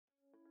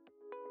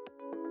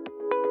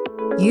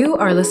You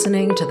are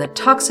listening to the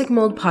Toxic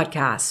Mold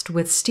Podcast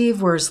with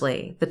Steve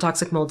Worsley, the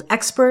toxic mold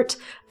expert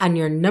and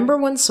your number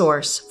one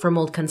source for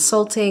mold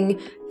consulting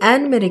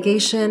and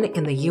mitigation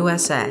in the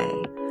USA.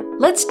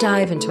 Let's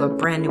dive into a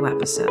brand new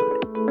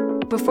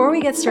episode. Before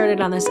we get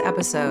started on this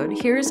episode,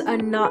 here's a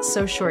not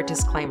so short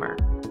disclaimer.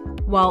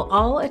 While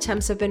all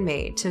attempts have been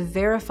made to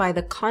verify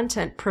the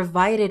content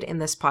provided in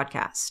this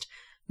podcast,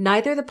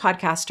 neither the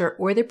podcaster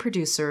or the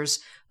producers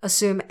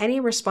assume any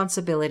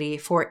responsibility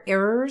for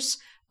errors,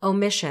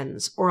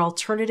 omissions, or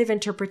alternative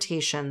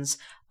interpretations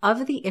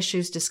of the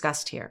issues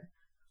discussed here.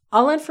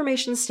 All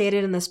information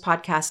stated in this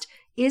podcast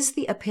is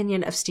the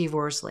opinion of Steve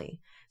Worsley.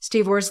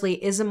 Steve Worsley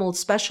is a mold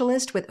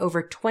specialist with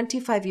over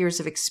 25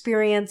 years of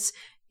experience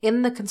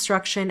in the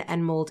construction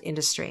and mold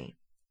industry.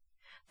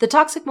 The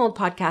Toxic Mold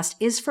Podcast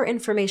is for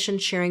information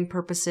sharing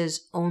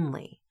purposes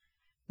only.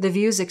 The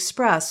views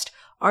expressed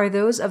are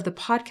those of the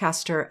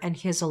podcaster and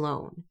his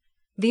alone.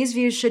 These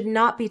views should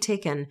not be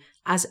taken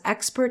as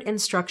expert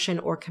instruction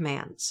or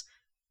commands.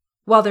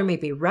 While there may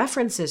be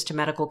references to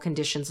medical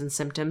conditions and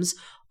symptoms,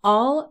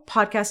 all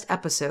podcast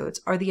episodes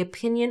are the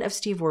opinion of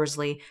Steve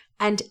Worsley,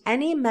 and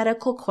any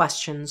medical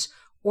questions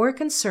or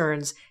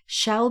concerns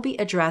shall be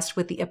addressed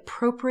with the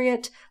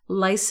appropriate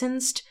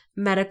licensed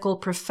medical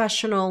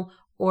professional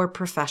or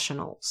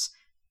professionals.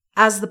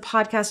 As the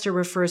podcaster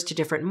refers to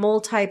different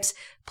mold types,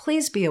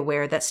 please be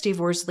aware that Steve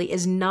Worsley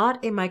is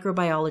not a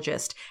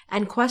microbiologist,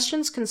 and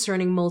questions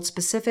concerning mold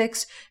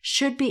specifics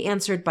should be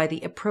answered by the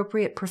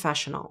appropriate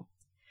professional.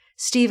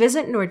 Steve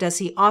isn't, nor does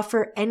he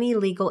offer any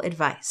legal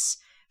advice.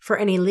 For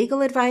any legal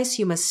advice,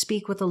 you must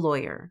speak with a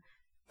lawyer.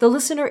 The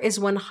listener is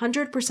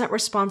 100%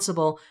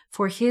 responsible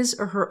for his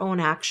or her own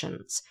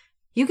actions.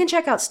 You can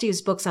check out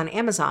Steve's books on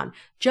Amazon.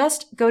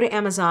 Just go to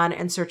Amazon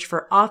and search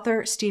for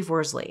author Steve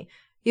Worsley.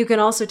 You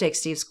can also take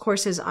Steve's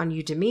courses on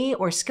Udemy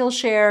or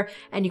Skillshare,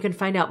 and you can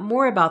find out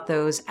more about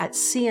those at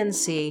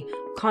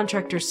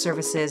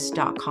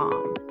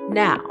cnccontractorservices.com.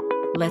 Now,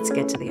 let's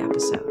get to the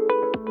episode.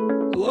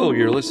 Hello,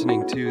 you're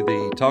listening to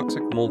the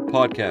Toxic Mold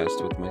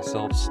Podcast with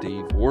myself,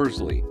 Steve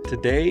Worsley.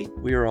 Today,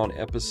 we are on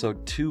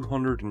episode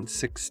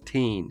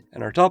 216,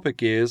 and our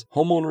topic is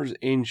homeowners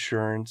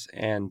insurance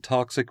and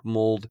toxic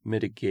mold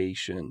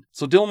mitigation.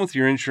 So dealing with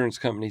your insurance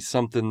company is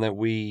something that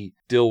we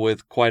deal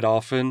with quite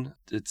often.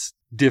 It's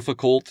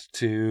difficult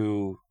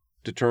to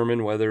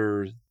determine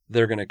whether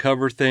they're going to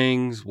cover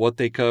things, what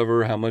they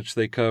cover, how much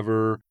they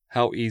cover,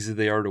 how easy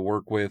they are to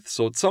work with.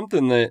 So it's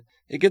something that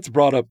it gets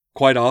brought up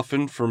quite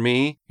often for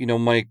me. You know,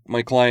 my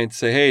clients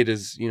say, hey, do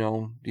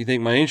you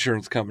think my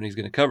insurance company is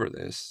going to cover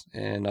this?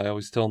 And I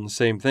always tell them the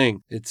same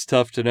thing. It's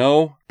tough to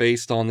know.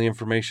 Based on the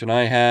information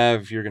I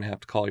have, you're going to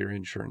have to call your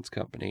insurance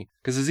company.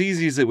 Because as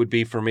easy as it would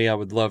be for me, I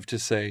would love to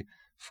say,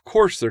 of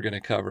course they're going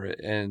to cover it.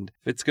 And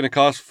if it's going to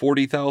cost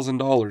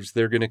 $40,000,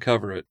 they're going to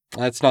cover it.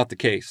 That's not the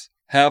case.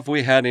 Have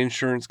we had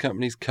insurance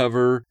companies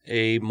cover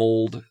a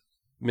mold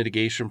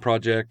mitigation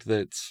project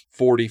that's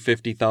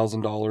 $40,000,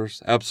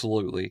 $50,000?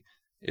 Absolutely.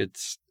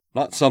 It's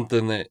not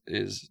something that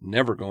is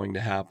never going to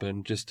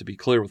happen, just to be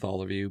clear with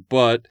all of you,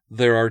 but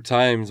there are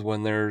times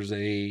when there's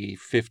a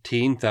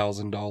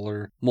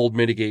 $15,000 mold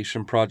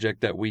mitigation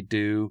project that we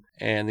do,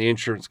 and the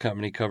insurance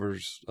company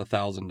covers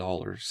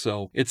 $1,000.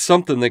 So it's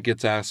something that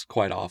gets asked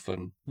quite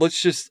often.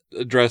 Let's just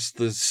address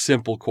the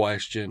simple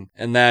question,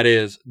 and that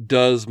is,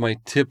 does my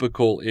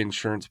typical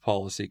insurance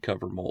policy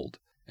cover mold?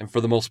 And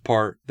for the most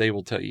part, they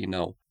will tell you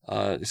no.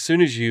 As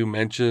soon as you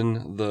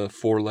mention the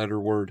four-letter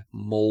word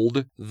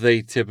mold,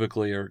 they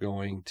typically are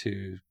going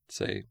to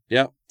say,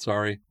 yeah,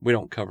 sorry, we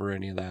don't cover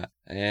any of that.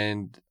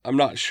 And I'm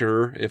not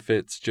sure if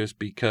it's just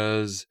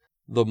because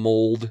the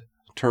mold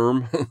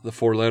term, the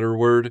four-letter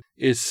word,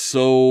 is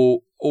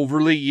so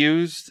overly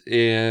used,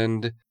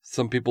 and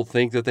some people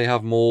think that they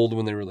have mold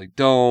when they really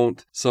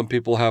don't. Some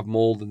people have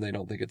mold and they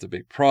don't think it's a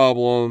big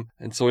problem.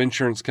 And so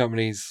insurance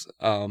companies,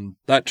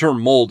 that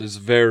term mold is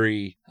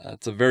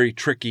it's a very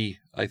tricky,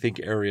 I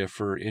think, area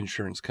for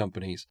insurance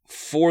companies.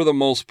 For the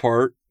most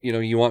part,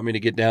 you want me to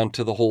get down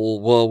to the whole,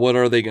 well, what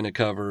are they going to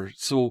cover?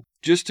 So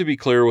just to be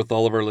clear with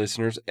all of our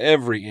listeners,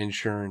 every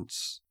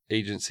insurance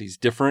agency is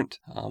different.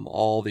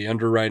 All the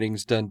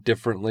underwriting's done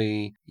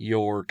differently.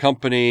 Your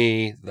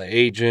company, the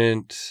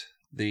agent,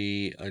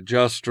 the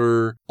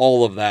adjuster,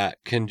 all of that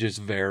can just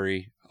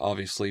vary,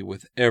 obviously,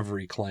 with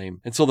every claim.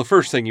 And so the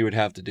first thing you would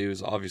have to do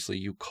is obviously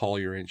you call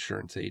your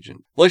insurance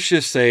agent. Let's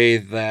just say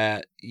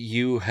that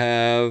you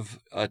have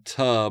a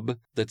tub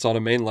that's on a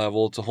main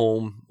level. It's a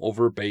home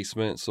over a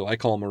basement. So I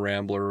call them a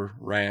rambler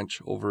ranch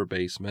over a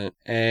basement.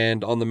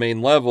 And on the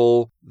main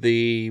level,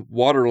 the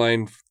water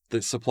line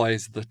that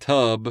supplies the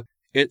tub,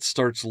 it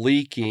starts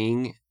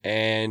leaking,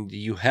 and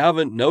you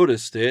haven't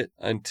noticed it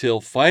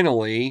until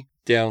finally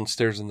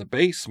downstairs in the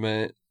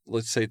basement,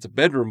 let's say it's a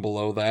bedroom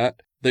below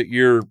that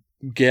your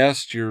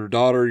guest, your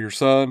daughter, your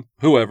son,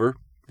 whoever,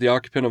 the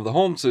occupant of the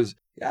home says,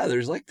 yeah,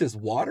 there's like this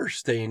water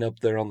stain up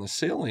there on the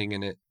ceiling,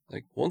 and it,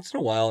 like, once in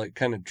a while it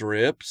kind of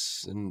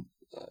drips and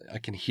I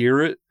can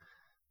hear it.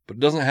 but it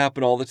doesn't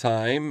happen all the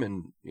time.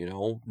 And,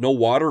 no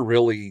water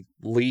really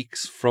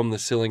leaks from the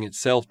ceiling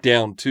itself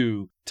down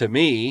to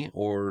me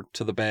or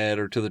to the bed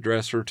or to the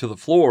dresser or to the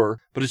floor.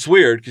 But it's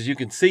weird because you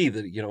can see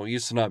that, it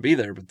used to not be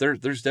there, but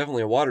there's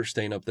definitely a water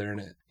stain up there in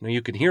it.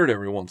 You can hear it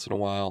every once in a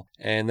while.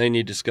 And then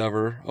you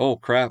discover, oh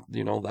crap,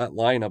 that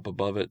line up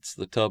above it's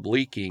the tub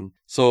leaking.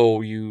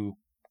 So you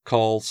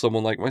call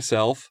someone like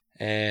myself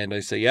and I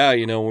say, yeah,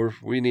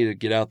 we need to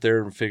get out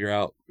there and figure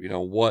out,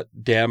 what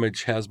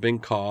damage has been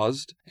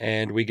caused.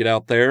 And we get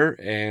out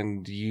there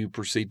and you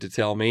proceed to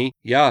tell me,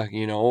 yeah,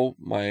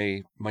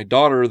 my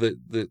daughter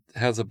that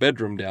has a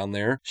bedroom down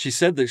there, she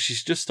said that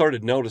she's just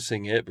started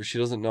noticing it, but she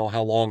doesn't know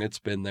how long it's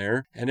been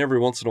there. And every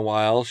once in a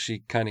while, she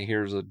kind of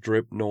hears a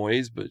drip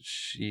noise, but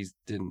she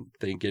didn't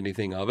think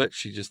anything of it.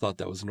 She just thought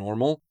that was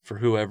normal for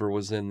whoever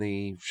was in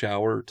the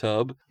shower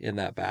tub in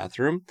that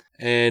bathroom.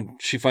 And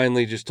she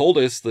finally just told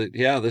us that,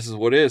 yeah, this is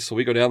what it is. So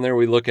we go down there,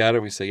 we look at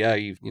it, we say, yeah,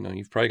 you've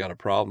probably got a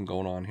problem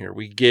going on here.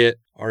 We get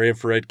our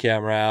infrared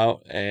camera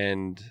out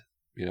and,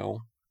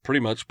 pretty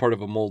much part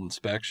of a mold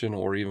inspection,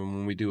 or even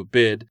when we do a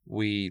bid,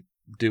 we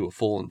do a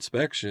full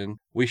inspection.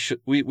 We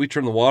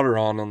turn the water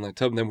on the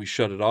tub and then we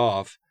shut it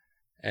off.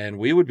 And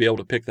we would be able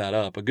to pick that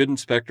up. A good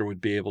inspector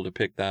would be able to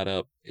pick that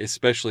up,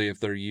 especially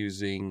if they're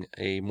using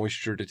a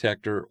moisture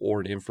detector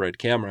or an infrared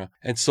camera.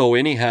 And so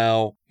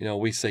anyhow,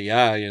 we say,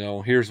 yeah,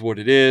 here's what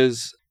it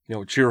is.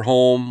 It's your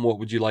home. What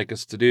would you like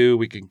us to do?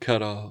 We can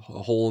cut a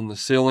hole in the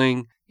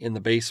ceiling in the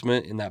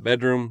basement in that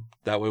bedroom.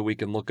 That way we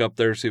can look up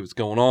there, see what's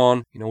going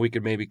on. We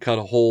could maybe cut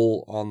a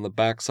hole on the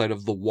backside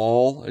of the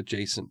wall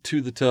adjacent to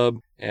the tub,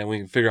 and we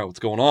can figure out what's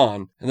going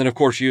on. And then, of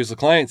course, you as the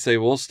client say,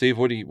 well, Steve,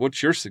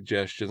 what's your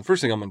suggestion? The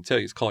first thing I'm going to tell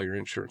you is call your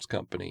insurance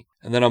company.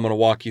 And then I'm going to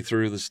walk you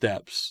through the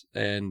steps.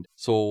 And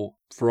so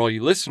for all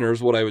you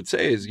listeners, what I would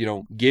say is,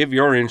 give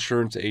your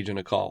insurance agent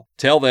a call.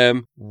 Tell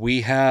them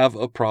we have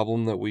a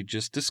problem that we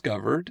just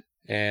discovered,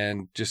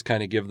 and just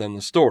kind of give them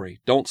the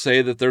story. Don't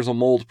say that there's a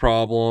mold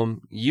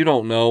problem. You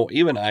don't know.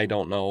 Even I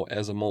don't know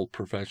as a mold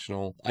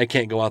professional. I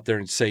can't go out there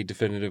and say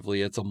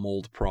definitively it's a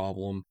mold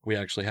problem. We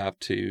actually have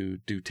to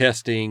do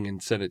testing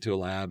and send it to a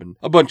lab and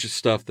a bunch of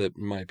stuff that,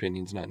 in my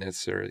opinion, is not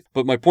necessary.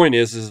 But my point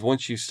is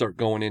once you start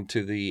going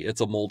into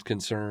it's a mold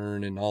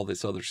concern and all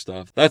this other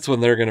stuff, that's when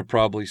they're going to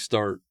probably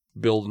start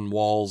building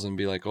walls and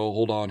be like, oh,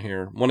 hold on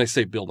here. When I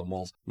say building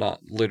walls, not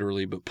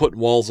literally, but putting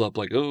walls up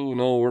like, oh,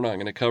 no, we're not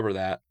going to cover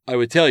that. I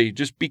would tell you,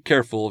 just be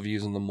careful of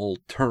using the mold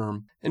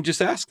term and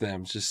just ask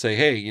them. Just say,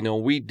 hey,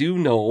 we do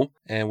know,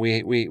 and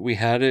we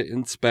had it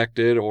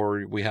inspected,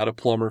 or we had a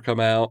plumber come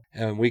out,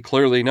 and we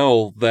clearly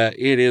know that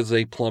it is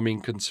a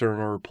plumbing concern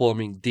or a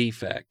plumbing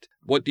defect.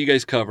 What do you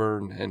guys cover,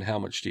 and how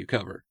much do you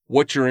cover?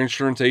 What your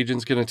insurance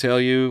agent's going to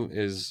tell you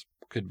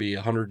could be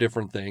 100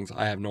 different things.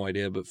 I have no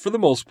idea, but for the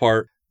most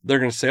part, they're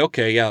going to say,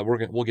 okay, yeah,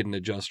 we'll get an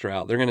adjuster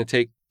out. They're going to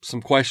take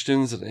some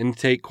questions,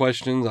 intake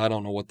questions. I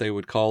don't know what they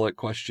would call it,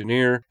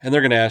 questionnaire. And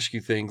they're going to ask you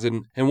things.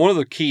 And one of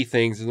the key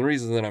things, and the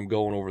reason that I'm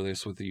going over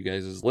this with you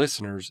guys as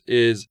listeners,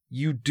 is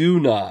you do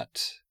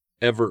not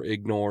ever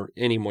ignore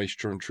any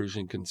moisture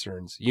intrusion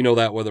concerns. You know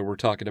that whether we're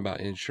talking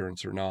about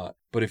insurance or not.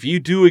 But if you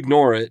do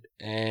ignore it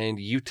and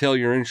you tell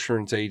your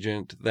insurance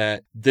agent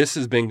that this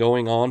has been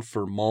going on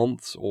for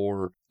months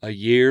or a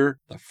year,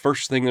 the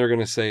first thing they're going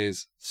to say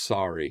is,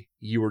 sorry,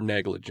 you were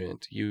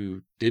negligent.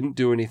 You didn't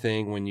do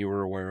anything when you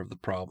were aware of the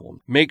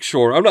problem. Make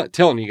sure, I'm not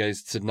telling you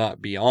guys to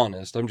not be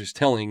honest. I'm just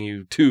telling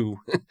you to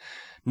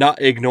not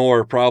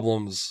ignore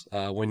problems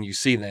when you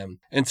see them.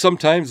 And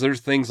sometimes there's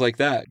things like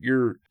that.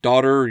 Your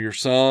daughter or your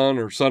son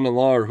or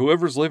son-in-law or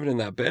whoever's living in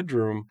that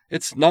bedroom,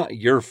 it's not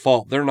your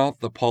fault. They're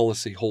not the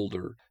policy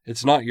holder.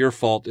 It's not your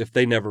fault if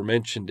they never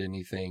mentioned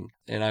anything.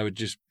 And I would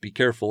just be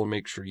careful and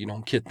make sure you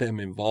don't get them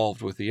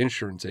involved with the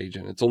insurance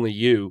agent. It's only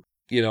you.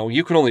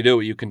 You can only do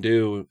what you can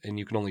do, and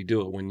you can only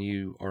do it when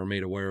you are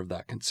made aware of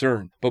that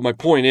concern. But my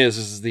point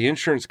is the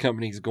insurance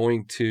company is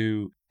going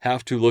to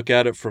have to look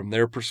at it from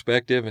their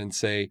perspective and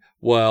say,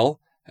 well,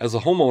 as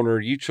a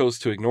homeowner, you chose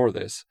to ignore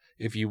this.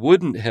 If you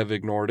wouldn't have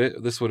ignored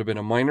it, this would have been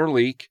a minor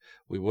leak.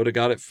 We would have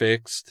got it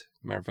fixed.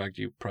 Matter of fact,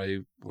 you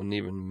probably wouldn't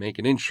even make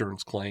an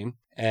insurance claim,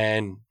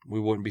 and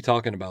we wouldn't be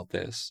talking about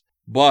this.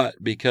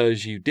 But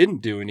because you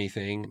didn't do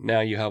anything,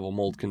 now you have a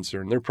mold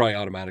concern. They're probably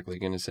automatically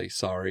going to say,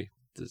 sorry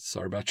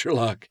about your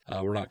luck.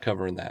 We're not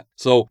covering that.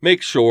 So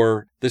make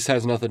sure this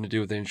has nothing to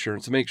do with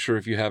insurance. Make sure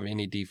if you have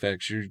any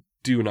defects, you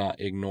do not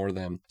ignore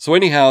them. So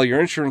anyhow, your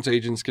insurance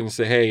agent's going to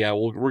say, hey, yeah,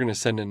 we're going to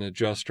send an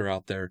adjuster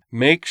out there.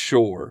 Make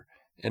sure,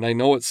 and I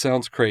know it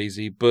sounds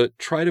crazy, but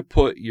try to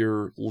put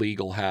your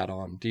legal hat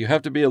on. Do you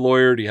have to be a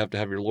lawyer? Do you have to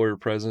have your lawyer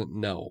present?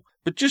 No.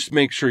 But just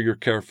make sure you're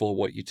careful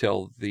what you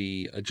tell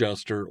the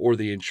adjuster or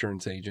the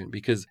insurance agent,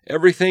 because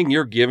everything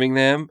you're giving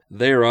them,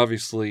 they're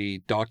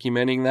obviously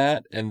documenting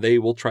that, and they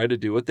will try to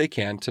do what they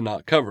can to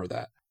not cover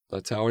that.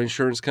 That's how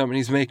insurance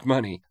companies make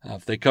money.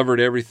 If they covered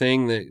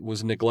everything that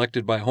was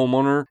neglected by a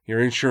homeowner, your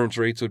insurance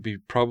rates would be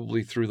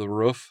probably through the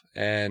roof.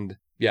 And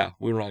yeah,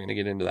 we're not going to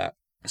get into that.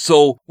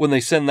 So when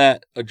they send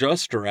that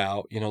adjuster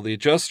out, the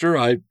adjuster,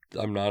 I'm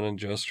not an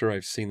adjuster.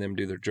 I've seen them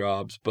do their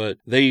jobs, but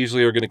they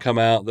usually are going to come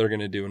out. They're going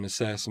to do an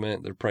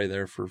assessment. They're probably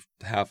there for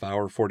half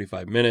hour,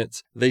 45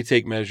 minutes. They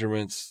take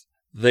measurements.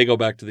 They go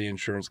back to the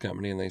insurance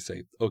company and they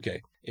say,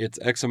 okay, it's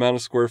X amount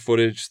of square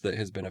footage that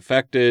has been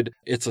affected.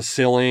 It's a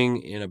ceiling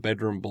in a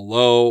bedroom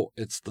below.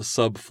 It's the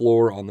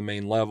subfloor on the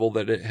main level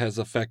that it has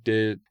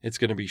affected. It's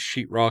going to be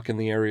sheetrock in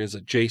the areas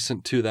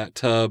adjacent to that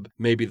tub.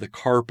 Maybe the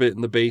carpet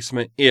in the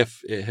basement,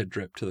 if it had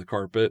dripped to the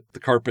carpet. The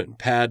carpet and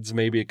pads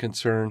may be a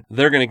concern.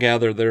 They're going to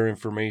gather their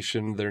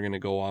information. They're going to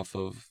go off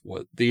of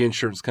what the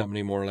insurance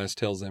company more or less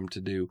tells them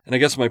to do. And I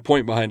guess my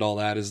point behind all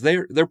that is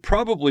they're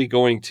probably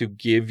going to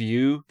give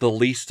you the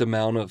least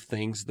amount of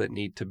things that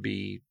need to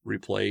be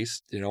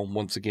replaced.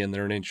 Once again,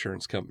 they're an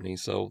insurance company,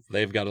 so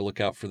they've got to look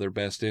out for their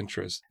best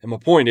interest. And my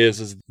point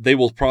is they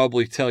will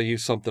probably tell you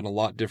something a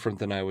lot different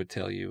than I would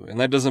tell you. And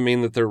that doesn't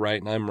mean that they're right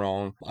and I'm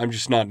wrong. I'm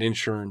just not an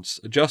insurance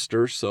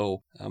adjuster,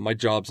 so my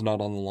job's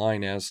not on the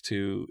line as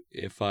to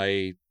if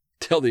I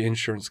tell the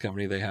insurance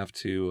company they have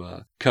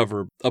to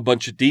cover a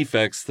bunch of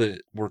defects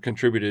that were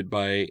contributed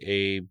by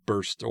a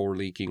burst or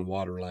leaking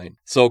water line.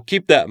 So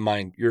keep that in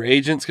mind. Your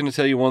agent's going to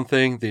tell you one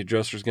thing, the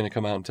adjuster's going to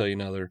come out and tell you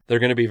another. They're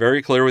going to be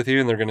very clear with you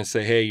and they're going to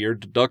say, hey, your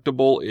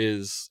deductible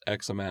is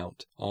X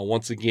amount.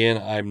 Once again,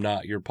 I'm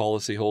not your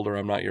policy holder.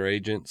 I'm not your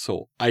agent.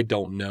 So I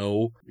don't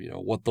know,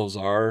 what those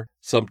are.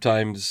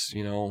 Sometimes,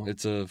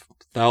 it's a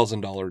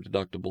 $1,000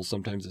 deductible.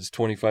 Sometimes it's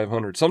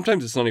 $2,500.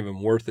 Sometimes it's not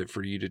even worth it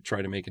for you to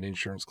try to make an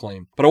insurance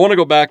claim. But I want to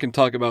go back and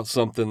talk about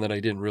something that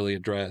I didn't really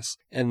address.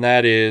 And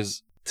that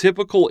is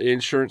typical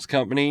insurance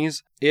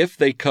companies, if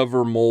they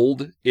cover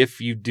mold,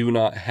 if you do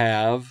not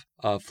have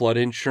flood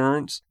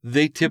insurance,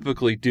 they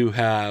typically do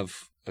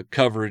have a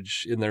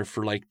coverage in there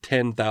for like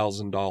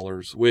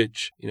 $10,000,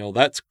 which,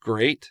 that's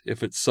great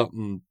if it's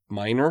something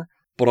minor.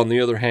 But on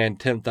the other hand,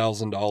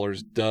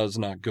 $10,000 does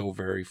not go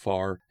very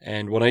far.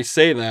 And when I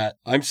say that,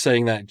 I'm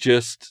saying that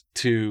just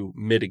to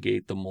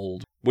mitigate the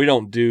mold. We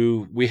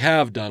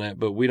have done it,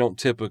 but we don't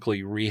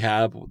typically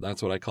rehab.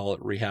 That's what I call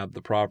it, rehab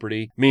the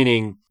property.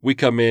 Meaning we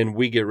come in,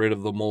 we get rid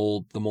of the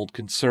mold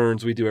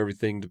concerns. We do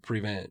everything to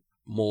prevent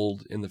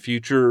mold in the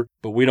future,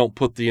 but we don't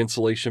put the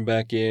insulation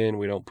back in.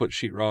 We don't put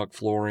sheetrock,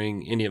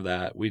 flooring, any of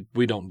that. We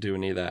don't do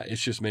any of that.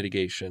 It's just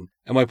mitigation.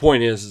 And my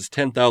point is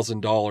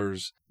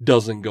 $10,000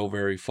 doesn't go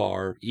very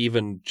far,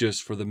 even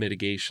just for the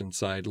mitigation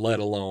side, let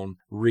alone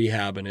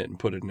rehabbing it and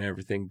putting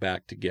everything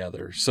back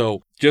together.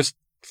 So just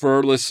for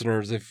our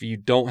listeners, if you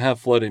don't have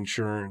flood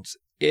insurance,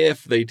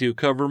 if they do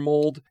cover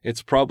mold,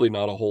 it's probably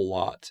not a whole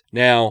lot.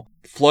 Now,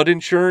 flood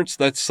insurance,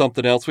 that's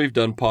something else. We've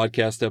done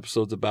podcast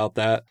episodes about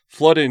that.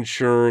 Flood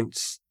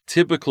insurance,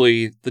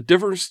 typically the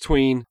difference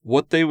between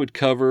what they would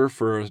cover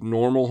for a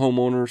normal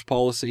homeowner's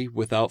policy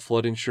without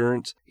flood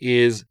insurance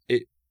is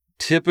it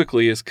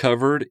typically is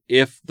covered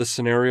if the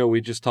scenario we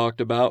just talked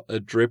about,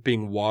 a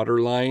dripping water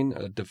line,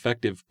 a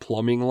defective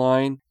plumbing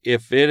line,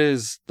 if it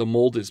is the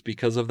mold is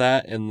because of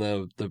that and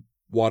the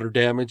water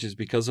damage is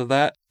because of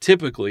that,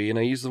 typically, and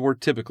I use the word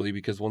typically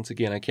because once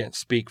again, I can't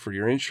speak for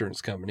your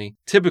insurance company,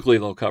 typically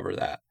they'll cover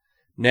that.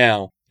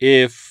 Now,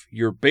 if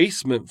your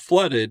basement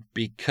flooded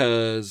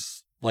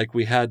because like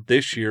we had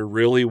this year,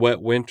 really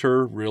wet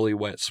winter, really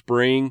wet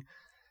spring,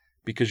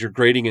 because your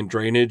grading and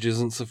drainage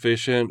isn't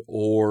sufficient,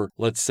 or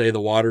let's say the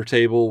water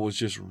table was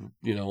just,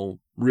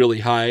 really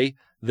high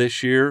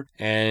this year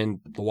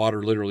and the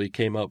water literally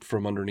came up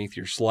from underneath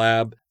your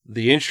slab,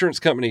 the insurance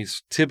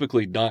company's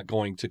typically not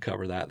going to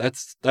cover that.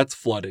 That's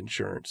flood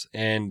insurance.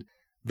 And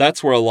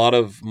that's where a lot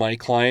of my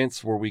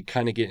clients, where we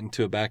kind of get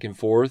into a back and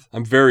forth.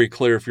 I'm very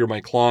clear, if you're my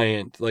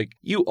client, like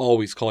you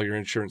always call your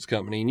insurance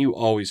company and you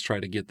always try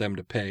to get them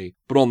to pay.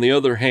 But on the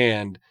other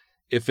hand,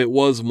 if it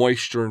was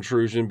moisture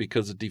intrusion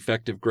because of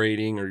defective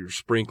grading or your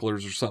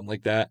sprinklers or something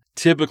like that,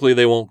 typically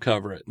they won't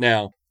cover it.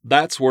 Now,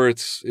 that's where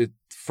it's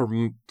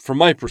from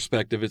my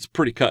perspective, it's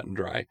pretty cut and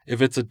dry.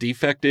 If it's a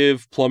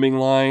defective plumbing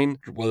line,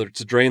 whether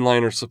it's a drain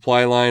line or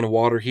supply line, a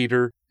water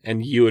heater,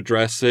 and you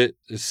address it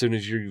as soon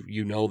as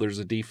you know there's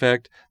a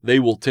defect, they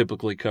will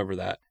typically cover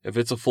that. If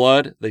it's a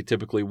flood, they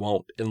typically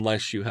won't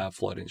unless you have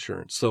flood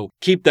insurance. So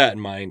keep that in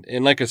mind.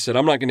 And like I said,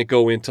 I'm not going to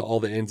go into all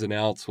the ins and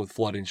outs with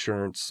flood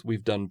insurance.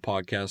 We've done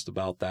podcasts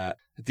about that.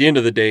 At the end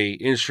of the day,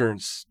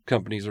 insurance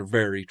companies are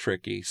very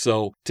tricky.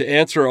 So to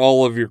answer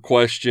all of your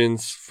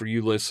questions for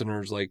you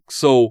listeners,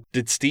 so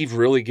did Steve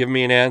really give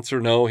me an answer?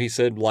 No, he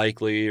said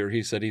likely, or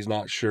he said he's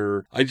not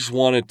sure. I just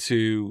wanted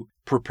to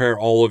prepare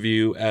all of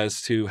you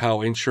as to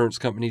how insurance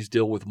companies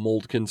deal with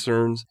mold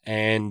concerns.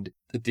 And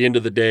at the end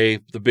of the day,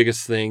 the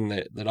biggest thing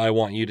that I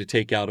want you to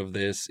take out of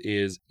this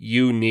is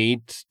you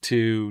need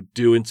to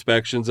do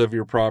inspections of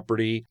your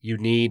property. You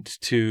need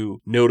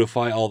to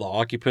notify all the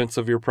occupants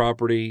of your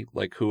property,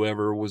 like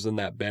whoever was in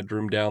that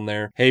bedroom down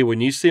there. Hey,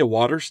 when you see a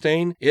water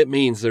stain, it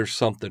means there's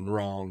something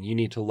wrong. You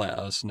need to let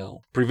us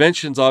know.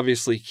 Prevention's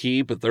obviously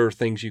key, but there are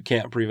things you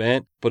can't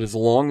prevent. But as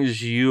long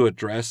as you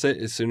address it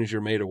as soon as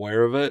you're made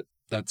aware of it,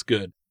 that's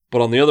good.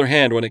 But on the other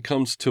hand, when it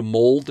comes to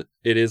mold,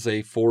 it is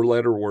a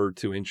 4-letter word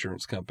to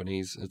insurance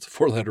companies. It's a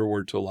 4-letter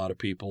word to a lot of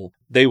people.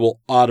 They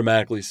will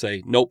automatically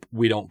say, nope,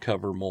 we don't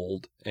cover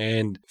mold.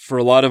 And for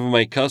a lot of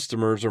my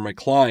customers or my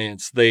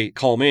clients, they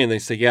call me and they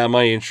say, yeah,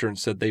 my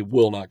insurance said they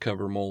will not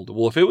cover mold.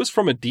 Well, if it was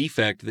from a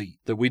defect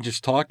that we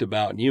just talked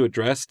about and you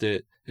addressed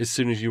it as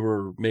soon as you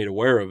were made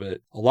aware of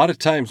it, a lot of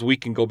times we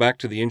can go back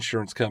to the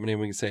insurance company and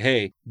we can say,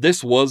 hey,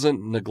 this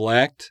wasn't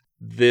neglect.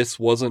 This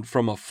wasn't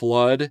from a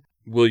flood.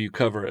 Will you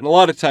cover it? And a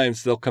lot of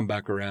times they'll come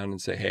back around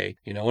and say, hey,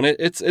 and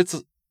it's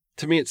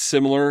to me, it's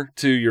similar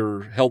to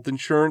your health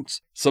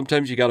insurance.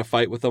 Sometimes you got to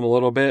fight with them a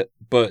little bit,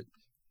 but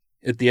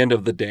at the end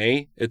of the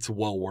day, it's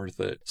well worth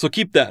it. So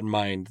keep that in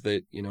mind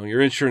that,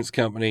 your insurance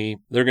company,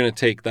 they're going to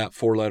take that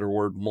 4-letter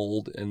word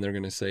mold and they're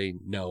going to say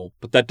no,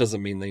 but that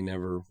doesn't mean they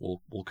never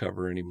will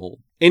cover any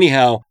mold.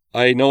 Anyhow,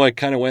 I know I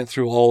kind of went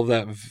through all of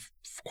that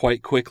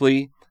quite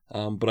quickly.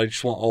 But I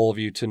just want all of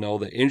you to know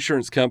that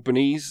insurance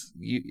companies,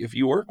 if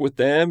you work with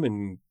them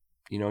and,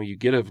 you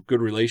get a good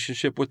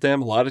relationship with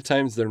them, a lot of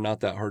times they're not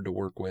that hard to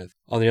work with.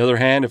 On the other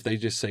hand, if they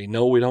just say,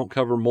 no, we don't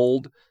cover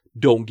mold,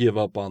 don't give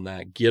up on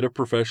that. Get a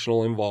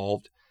professional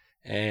involved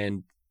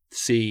and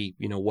see,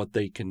 what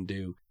they can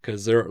do.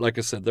 Because like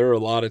I said, there are a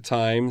lot of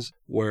times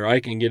where I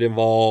can get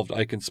involved.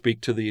 I can speak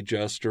to the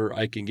adjuster.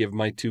 I can give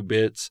my 2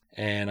 bits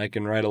and I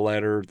can write a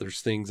letter. There's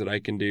things that I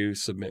can do,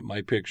 submit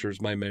my pictures,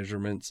 my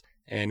measurements.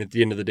 And at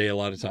the end of the day, a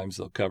lot of times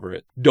they'll cover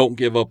it. Don't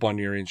give up on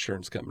your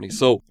insurance company.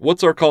 So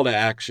what's our call to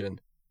action?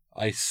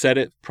 I said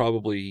it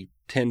probably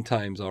 10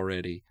 times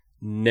already.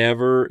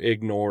 Never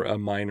ignore a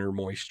minor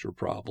moisture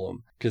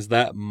problem, because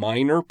that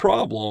minor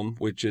problem,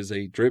 which is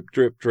a drip,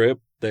 drip, drip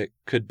that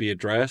could be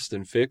addressed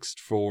and fixed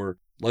for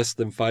less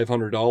than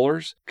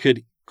 $500,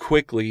 could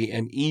quickly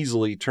and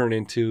easily turn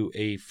into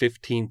a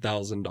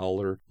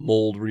 $15,000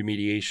 mold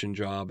remediation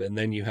job. And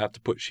then you have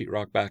to put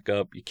sheetrock back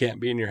up. You can't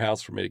be in your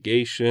house for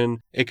mitigation.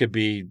 It could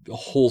be a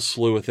whole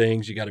slew of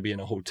things. You got to be in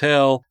a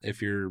hotel.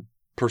 If your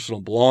personal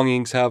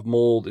belongings have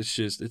mold, it's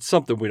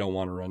something we don't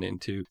want to run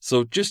into.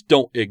 So just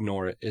don't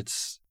ignore it.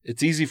 It's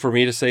easy for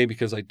me to say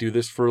because I do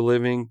this for a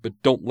living,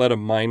 but don't let a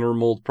minor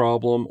mold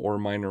problem or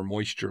minor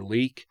moisture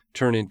leak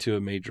turn into a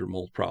major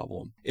mold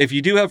problem. If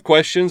you do have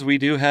questions, we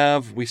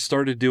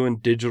started doing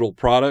digital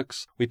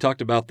products. We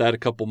talked about that a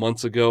couple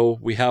months ago.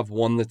 We have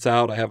one that's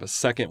out. I have a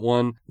second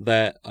one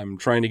that I'm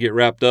trying to get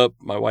wrapped up.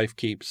 My wife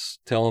keeps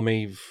telling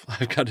me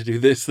I've got to do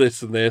this,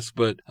 and this,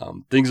 but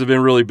things have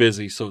been really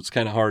busy, so it's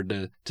kind of hard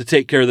to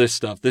take care of this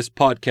stuff. This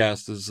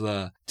podcast is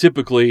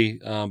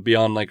typically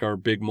beyond like our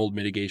big mold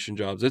mitigation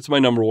jobs. It's my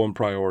number one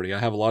priority. I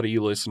have a lot of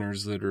you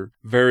listeners that are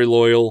very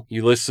loyal.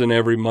 You listen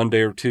every Monday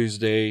or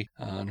Tuesday,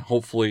 and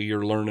hopefully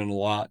you're learning a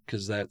lot,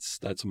 because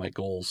that's my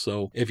goal.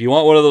 So if you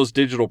want one of those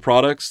digital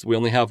products, we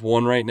only have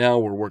one right now.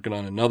 We're working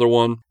on another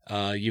one.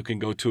 You can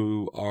go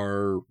to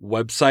our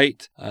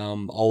website.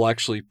 I'll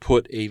actually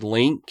put a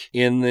link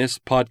in this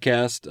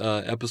podcast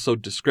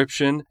episode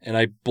description. And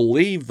I don't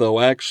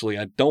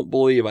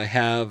believe I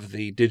have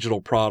the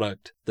digital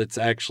product that's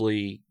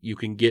actually, you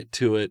can get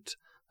to it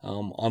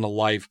on a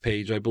live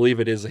page. I believe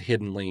it is a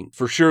hidden link.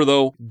 For sure,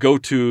 though, go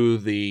to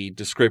the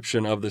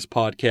description of this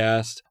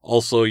podcast.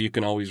 Also, you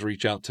can always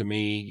reach out to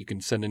me. You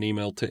can send an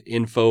email to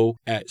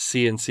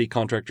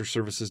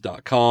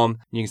info@cnccontractorservices.com.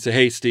 You can say,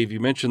 hey, Steve, you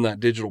mentioned that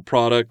digital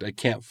product. I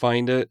can't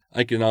find it.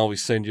 I can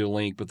always send you a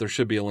link, but there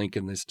should be a link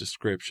in this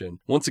description.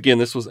 Once again,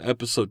 this was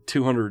episode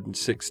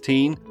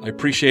 216. I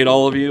appreciate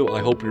all of you. I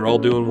hope you're all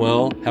doing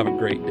well. Have a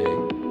great day.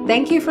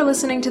 Thank you for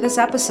listening to this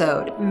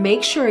episode.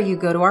 Make sure you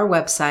go to our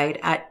website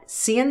at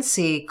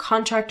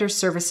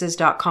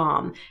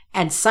cnccontractorservices.com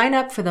and sign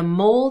up for the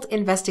mold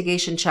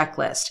investigation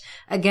checklist.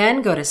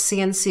 Again, go to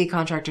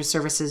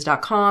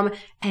cnccontractorservices.com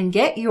and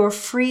get your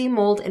free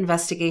mold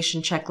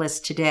investigation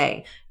checklist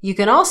today. You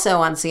can also,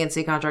 on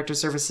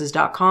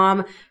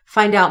cnccontractorservices.com,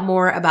 find out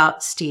more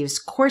about Steve's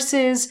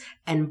courses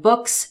and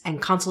books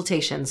and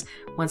consultations.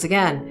 Once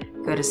again,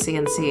 go to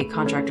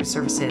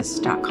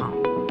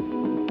cnccontractorservices.com.